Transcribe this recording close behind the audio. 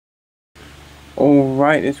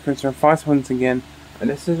Alright, it's Christopher Fox once again, and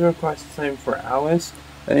this is a request time for Alice.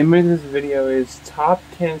 The name of this video is Top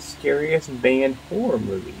 10 Scariest Banned Horror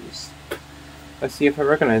Movies. Let's see if I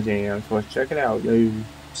recognize any of them, so let's check it out.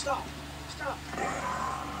 Stop!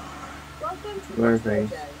 Welcome to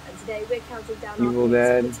Leatherface. And today we're counting down Evil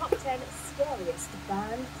Dead. the top 10 scariest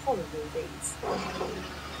banned horror movies.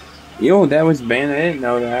 Yo, that was banned, I didn't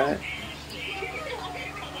know that.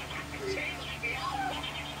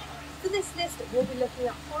 For this list, we'll be looking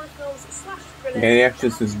at horror films / thrillers. Yeah, The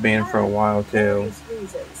Exorcist was banned for a while too.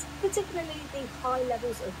 Reasons, particularly the high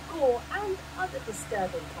levels of gore and other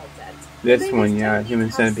disturbing content. This one, yeah,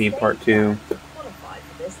 Human Centipede Part 2. Qualify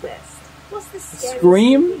for this list. What's the scariest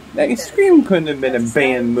Scream? movie? That Scream couldn't have been a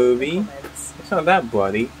banned movie. It's not that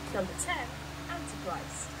bloody. Number 10,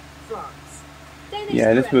 Antichrist, France.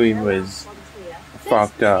 Yeah, this movie was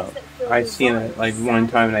fucked up. I seen it like one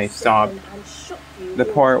time and I stopped. The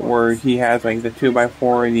part where he has like the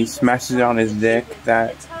 2x4 and he smashes it on his dick,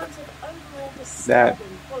 that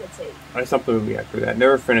I stopped the movie after that.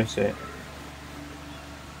 Never finished it.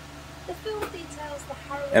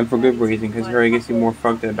 And for good reason, because Harry gets even more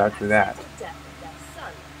fucked up after that.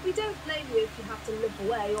 We don't blame you if you have to look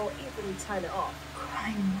away or even turn it off.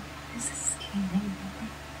 Crime is a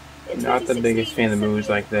scary. Not the biggest fan of movies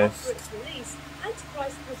like this.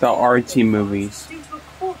 The artsy movies. Due to a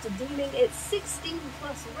court deeming its 16+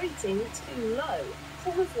 rating too low.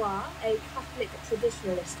 Pour-Voir, a Catholic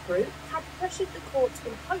traditionalist group, had pressured the court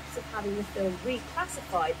in hopes of having the film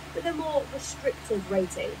reclassified with a more restrictive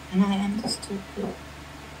rating. And I understood it.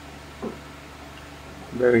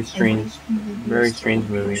 Very strange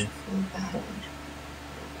movie.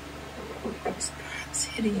 It's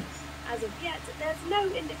hideous. As of yet, there's no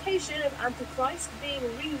indication of Antichrist being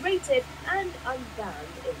re-rated and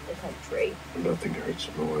unbanned in the country. Nothing hurts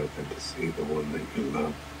more than to see the one that you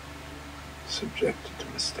love subjected to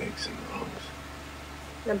mistakes and wrongs.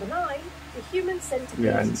 Number 9, The Human Centipede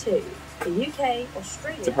Yeah. 2. The UK,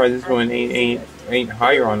 Australia, Surprised this one ain't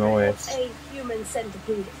higher on the list. What a human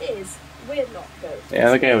centipede is, we're not going to. Yeah,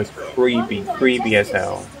 that guy was creepy as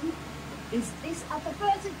hell. Is this a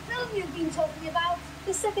perverted film you've been talking about?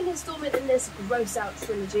 The second installment in this gross-out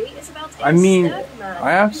trilogy is about a I mean, stuntman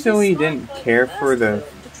I actually who didn't decided care by for the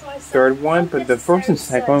first to try some third one, but the first and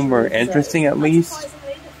second one were interesting at least.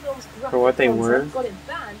 Unsurprisingly, the film's For what they graphic were. content got it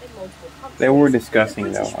banned in multiple countries. They were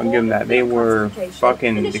disgusting though, I'll give them that. They were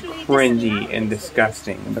fucking Initially, cringy this and allowed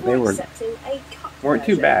disgusting, but they for were accepting a cut weren't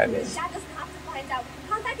too version. bad. Dad doesn't have to find out. We can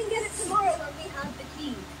come back and get it tomorrow when we have the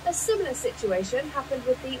key. A similar situation happened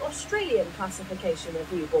with the Australian Classification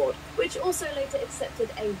Review Board, which also later accepted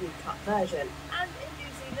a recut version. And in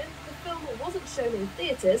New Zealand, the film wasn't shown in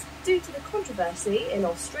theatres due to the controversy in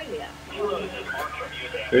Australia.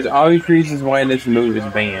 There's obvious reasons why this movie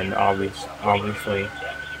was banned, obviously.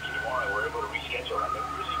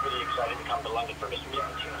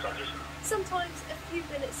 Sometimes a few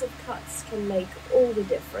minutes of cuts can make all the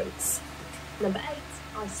difference. Number 8,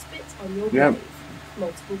 I Spit on Your Grave.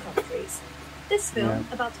 Multiple countries. This film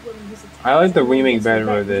about a woman who's attacked. I like the remake better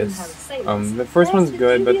of this. The first one's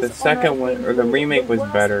good, but the second one, or the remake, was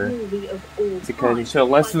better because it showed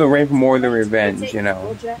less of the rape, more of the revenge. You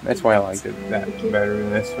know, that's why I liked it that better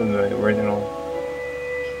than this from the original.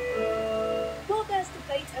 While there's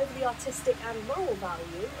debate over the artistic and moral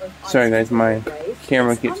value of Sorry guys, my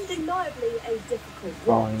camera it's keeps undeniably a difficult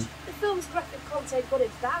falling. watch. The film's graphic content got it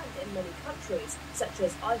banned in many countries, such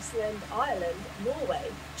as Iceland, Ireland,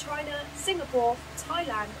 Norway, China, Singapore,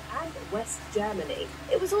 Thailand, and West Germany.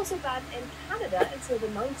 It was also banned in Canada until the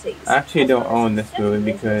 90s. I actually don't own this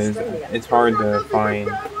movie because it's hard to find.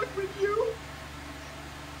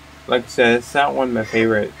 Like I said, it's not one of my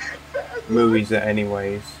favorite movies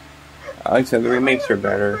anyways. Like I said, the remakes are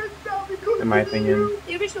better, in my opinion.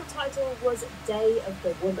 The original title was Day of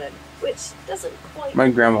the Woman, which doesn't quite. My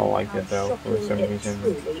grandma liked it how though, for shocking some it reason.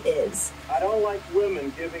 truly is. I don't like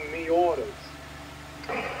women giving me orders.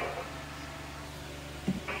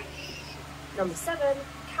 Number 7,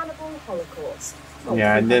 Cannibal Holocaust.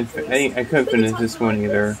 Yeah, I couldn't finish this one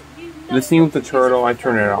either. The scene with the turtle, I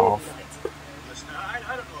turned it off. Listen, I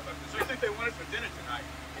don't know about this. I think they want it for dinner tonight.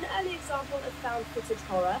 An early example of found footage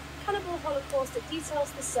horror, Cannibal Holocaust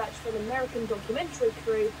details the search for an American documentary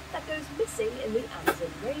crew that goes missing in the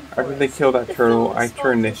Amazon rainforest. After they killed that turtle, I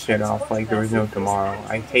turned this shit off like there was no tomorrow.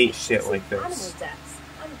 I hate shit like this.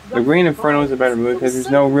 The Green Inferno is a better movie because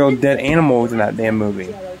there's no real dead animals in that damn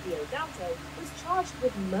movie. Was charged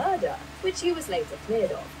with murder, which he was later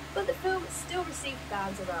cleared of. But the film still received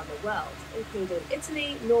bans around the world, including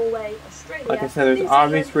Italy, Norway, Australia. Like I said, there's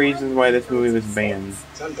obvious reasons why this movie was banned.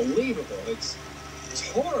 It's unbelievable. It's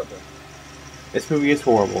horrible. This movie is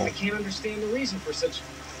horrible. I can't understand the reason for such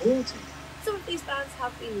cruelty. Some of these bans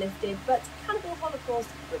have been lifted, but Cannibal Holocaust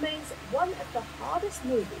remains one of the hardest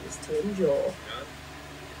movies to endure.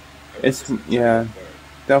 It's, yeah,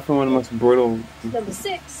 definitely one of the most brutal. Number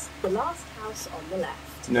 6, The Last House on the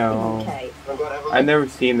Left. No. In the UK. I've never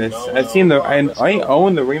seen this. I've seen the, I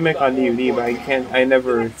own the remake on DVD, but I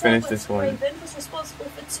never finished this one. Was responsible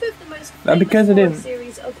for 2 of the most Not because I didn't,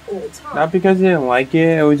 series of all time. not because I didn't like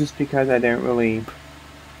it, it was just because I didn't really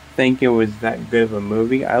think it was that good of a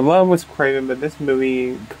movie. I love Wes Craven, but this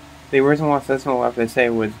movie, the original Last House on the Left,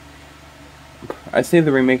 I say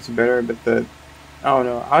the remake's better, but I don't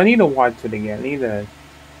know. I need to watch it again. I need to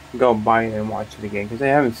go buy it and watch it again, because I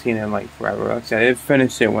haven't seen it in like forever. Like I said, I did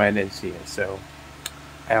finish it when I did see it, so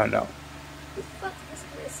I don't know. But his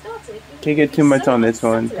career started, Can't get too much on this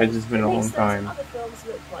one, because it's been a long time. Other films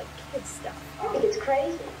look like kids stuff. I think it's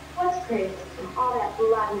crazy. What's crazy? All that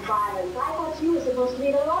blood and violence. I thought you were supposed to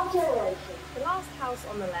be the love generation. The Last House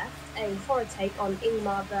on the Left, a horror take on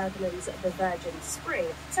Ingmar Bergman's The Virgin Spring,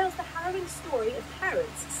 tells the harrowing story of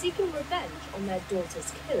parents seeking revenge on their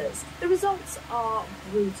daughter's killers. The results are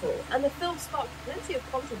brutal, and the film sparked plenty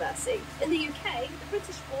of controversy. In the UK, the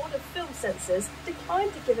British Board of Film Censors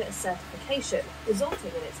declined to give it a certification,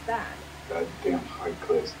 resulting in its ban. Goddamn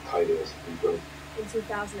high-class, tight-ass people. In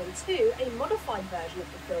 2002, a modified version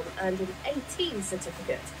of the film earned an 18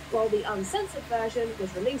 certificate, while the uncensored version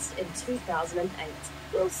was released in 2008.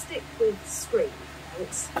 We'll stick with Scream,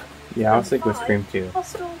 thanks. Yeah, I'll stick with Scream 2.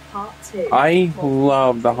 Hostel Part 2. I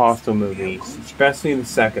love the Hostel movies, especially the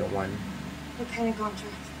second one. What kind of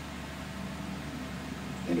contract?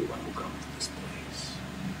 Anyone who comes to this place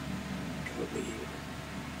can leave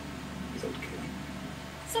without killing.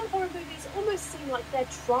 Some horror movies almost seem like they're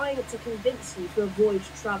trying to convince you to avoid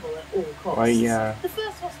travel at all costs. Oh, yeah. The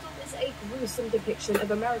first Hostel is a gruesome depiction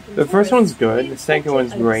of American The first one's tourists good, the second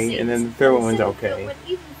one's great, and then the third one's The second film okay. went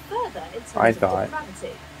even further in terms I of thought.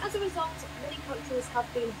 depravity. As a result, many countries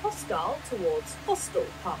have been hostile towards Hostel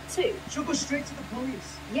Part 2. She'll go straight to the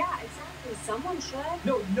police. Yeah, exactly. Someone should.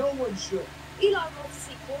 No one should. Eli Roth's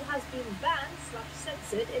sequel has been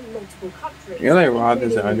banned/censored in multiple countries. Eli Roth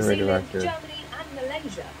is an including New underrated Zealand, director. Germany, and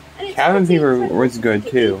Malaysia. And it's Cabin pretty Fever incredible was good,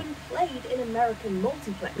 it too. even played in American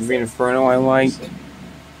multiplexes. Green Inferno I liked.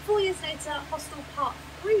 4 years later, Hostel Part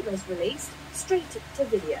 3 was released straight to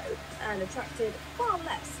video and attracted far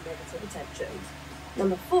less negative attention.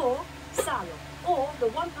 Number 4, Salon, or The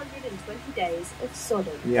 120 Days of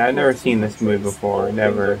Sodom. Yeah, I've never seen this movie before,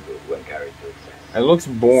 never. When carried to excess. It looks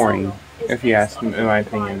boring, Salon is if you based ask on me, a in my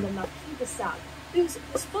book by opinion. the Marquis de Sade, who's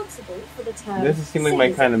responsible for the term This doesn't seem like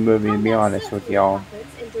my kind of movie, to be honest with y'all.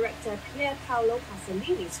 happens in director Pier Paolo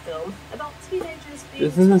Pasolini's film about teenagers being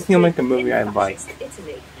This doesn't seem like a tortured movie in I'd like. fascist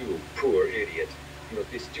Italy. You poor idiot. You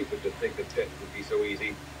must be stupid to think that death would be so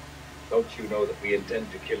easy. Don't you know that we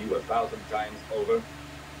intend to kill you 1,000 times over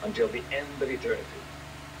until the end of eternity?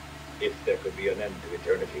 If there could be an end to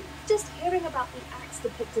eternity. Just hearing about the acts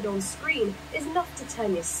depicted on screen is enough to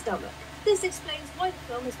turn your stomach. This explains why the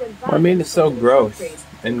film has been banned. What made it so in gross countries,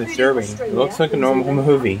 and including disturbing? It Australia, looks like a New normal Zealand,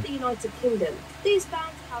 movie. and the United Kingdom. These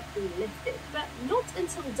bans have been lifted, but not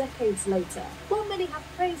until decades later. While many have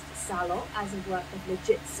praised Salon as a work of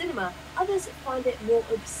legit cinema, others find it more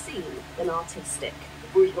obscene than artistic.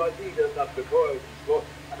 Bourgeoisie does not recoil from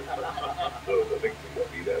Those are victims will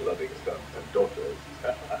be their loving sons and daughters.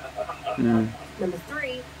 Number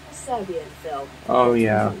 3, a Serbian film. Oh,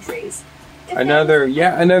 yeah. Countries. Another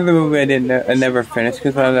movie I never finished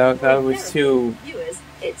because I thought that was too Viewers,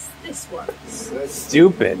 it's this one.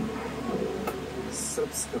 stupid.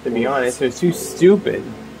 To be honest, it was too stupid.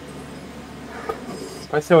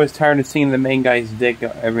 Plus, I was tired of seeing the main guy's dick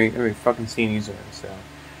every fucking scene he's in. So,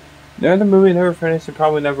 another movie I never finished and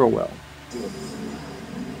probably never will.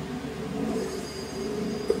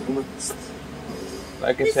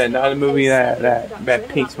 Like I said, not a movie that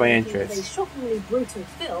piques my interest. A shockingly brutal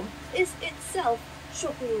film is itself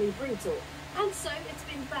shockingly brutal, and so it's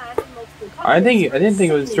been banned in multiple countries. I didn't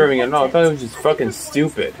think it was disturbing at all. I thought it was just fucking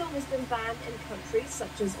stupid. The film has been banned in countries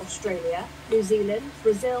such as Australia, New Zealand,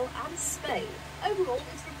 Brazil, and Spain. Overall,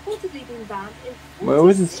 it's reportedly been banned in. Well, it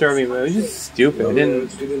wasn't disturbing, but it was just stupid. I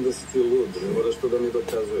didn't.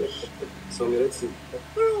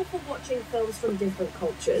 We're all for watching films from different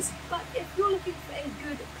cultures, but if you're looking for a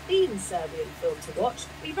good, clean Serbian film to watch,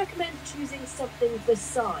 we recommend choosing something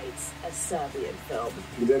besides a Serbian film.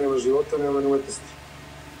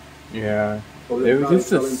 Yeah. It was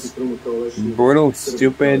just a brutal,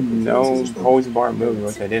 stupid, no holds barred movie,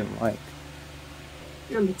 which I didn't like.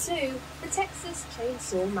 Number 2, The Texas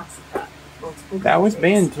Chainsaw Massacre. Multiple That was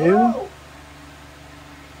countries. banned too?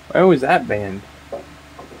 Why was that banned?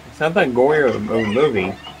 It's not that gory of a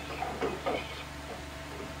movie.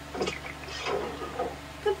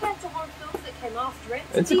 Compared to horror films that came after it,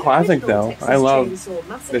 It's a the classic, original though. Texas I love Chainsaw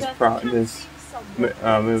Massacre this can seem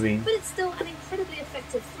somewhat movie. But it's still an incredibly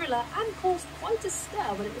effective thriller and caused quite a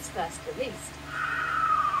stir when it was first released.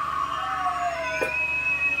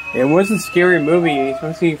 It was a scary movie,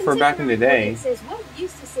 especially for back in the day.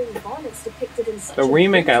 The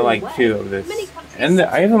remake I like too of this, and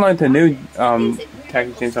I even like the new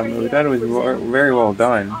Texas Chainsaw movie. I thought it was very well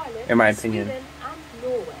done, in my opinion.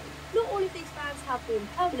 Not all of these fans have been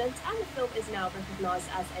permanent, and the film is now recognized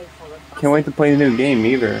as a horror classic. Can't wait to play the new game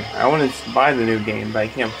either. I want to buy the new game, but I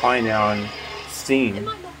can't find it on Steam. It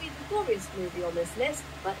might not be the glorious movie on this list,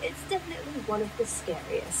 but it's definitely one of the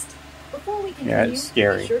scariest. Before we continue, it's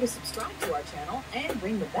scary. Be sure to subscribe to our channel and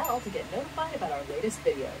ring the bell to get notified about our latest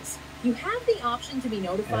videos. You have the option to be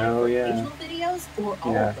notified for occasional videos or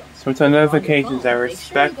all of them. Switch on notifications. I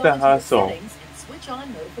respect the hustle. Switch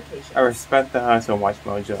on notifications. I respect the hustle, Watch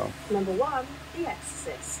Mojo. Number 1, The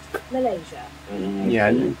Exorcist, Malaysia.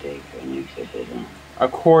 Yeah.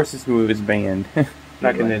 Of course this movie was banned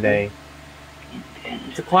back in the day.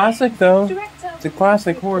 It's a classic though. It's a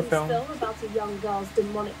classic horror film. About a young girl's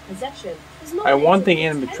demonic possession. I want the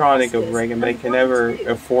animatronic of Reagan, but I can never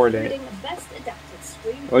afford it.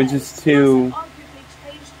 It was just too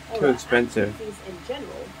expensive. In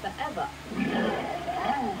general, forever.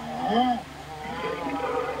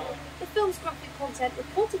 The film's graphic content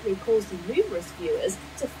reportedly caused numerous viewers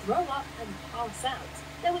to throw up and pass out.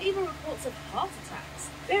 There were even reports of heart attacks.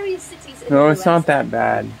 Various cities in No, the it's US not that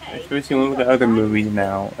bad. Especially when we look at other movies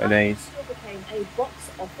nowadays. Still became a box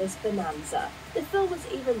office bonanza. The film was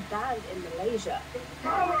even banned in Malaysia. The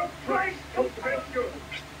power of Christ compels you.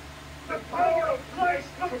 The power of Christ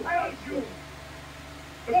compels you.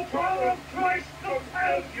 The power of Christ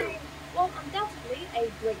compels you. While undoubtedly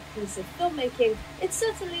a great piece of filmmaking, it's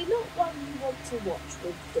certainly not one you want to watch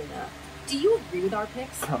with dinner. Do you agree with our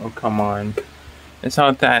picks? Oh, come on. It's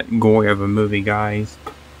not that gory of a movie, guys.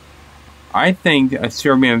 I think a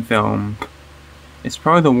Serbian film is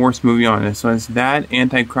probably the worst movie on this list. That,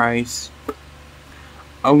 Antichrist.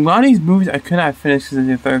 A lot of these movies I could not finish because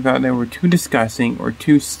I thought they were too disgusting or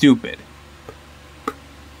too stupid.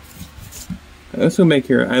 Let's go back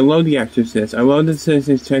here. I love The Exorcist. I love the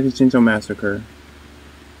Texas Chainsaw Massacre.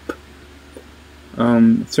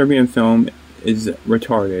 Serbian film is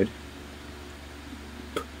retarded.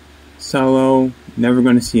 Solo, never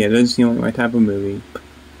gonna see it. Doesn't seem like my type of movie.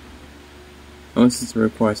 Unless it's a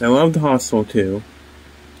request. I love The Hostel too.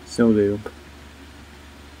 Still do.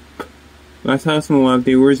 Last House on the Left,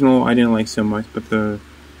 the original I didn't like so much, but the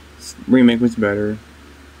remake was better.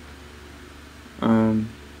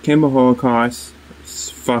 Cannibal Holocaust,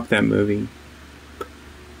 fuck that movie.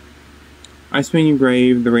 I Spin Your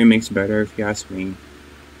Grave, the remake's better if you ask me.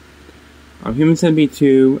 Human Centipede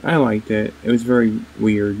 2, I liked it. It was very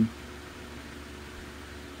weird.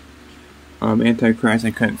 Antichrist I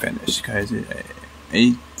couldn't finish because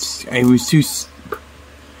it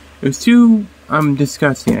was too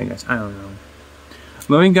disgusting, I guess. I don't know.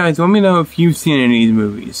 Love you guys. Let me know if you've seen any of these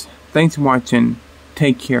movies. Thanks for watching.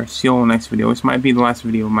 Take care. See you all in the next video. This might be the last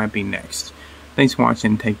video. It might be next. Thanks for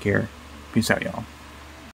watching. Take care. Peace out, y'all.